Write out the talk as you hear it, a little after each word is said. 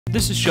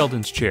This is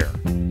Sheldon's chair.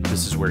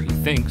 This is where he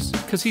thinks,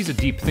 cause he's a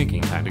deep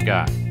thinking kind of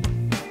guy.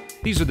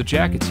 These are the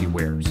jackets he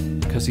wears,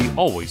 cause he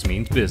always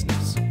means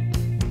business.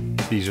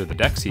 These are the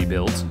decks he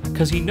builds,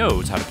 cause he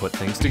knows how to put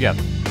things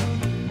together.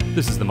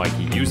 This is the mic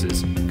he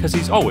uses, cause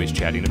he's always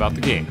chatting about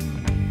the game.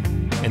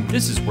 And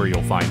this is where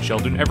you'll find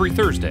Sheldon every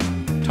Thursday,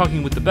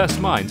 talking with the best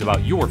minds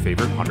about your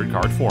favorite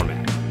 100-card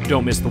format.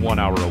 Don't miss the 1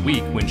 hour a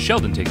week when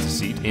Sheldon takes a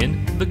seat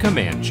in the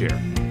Command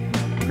Chair.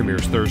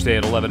 Premieres Thursday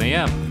at 11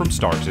 a.m. from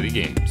Star City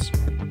Games.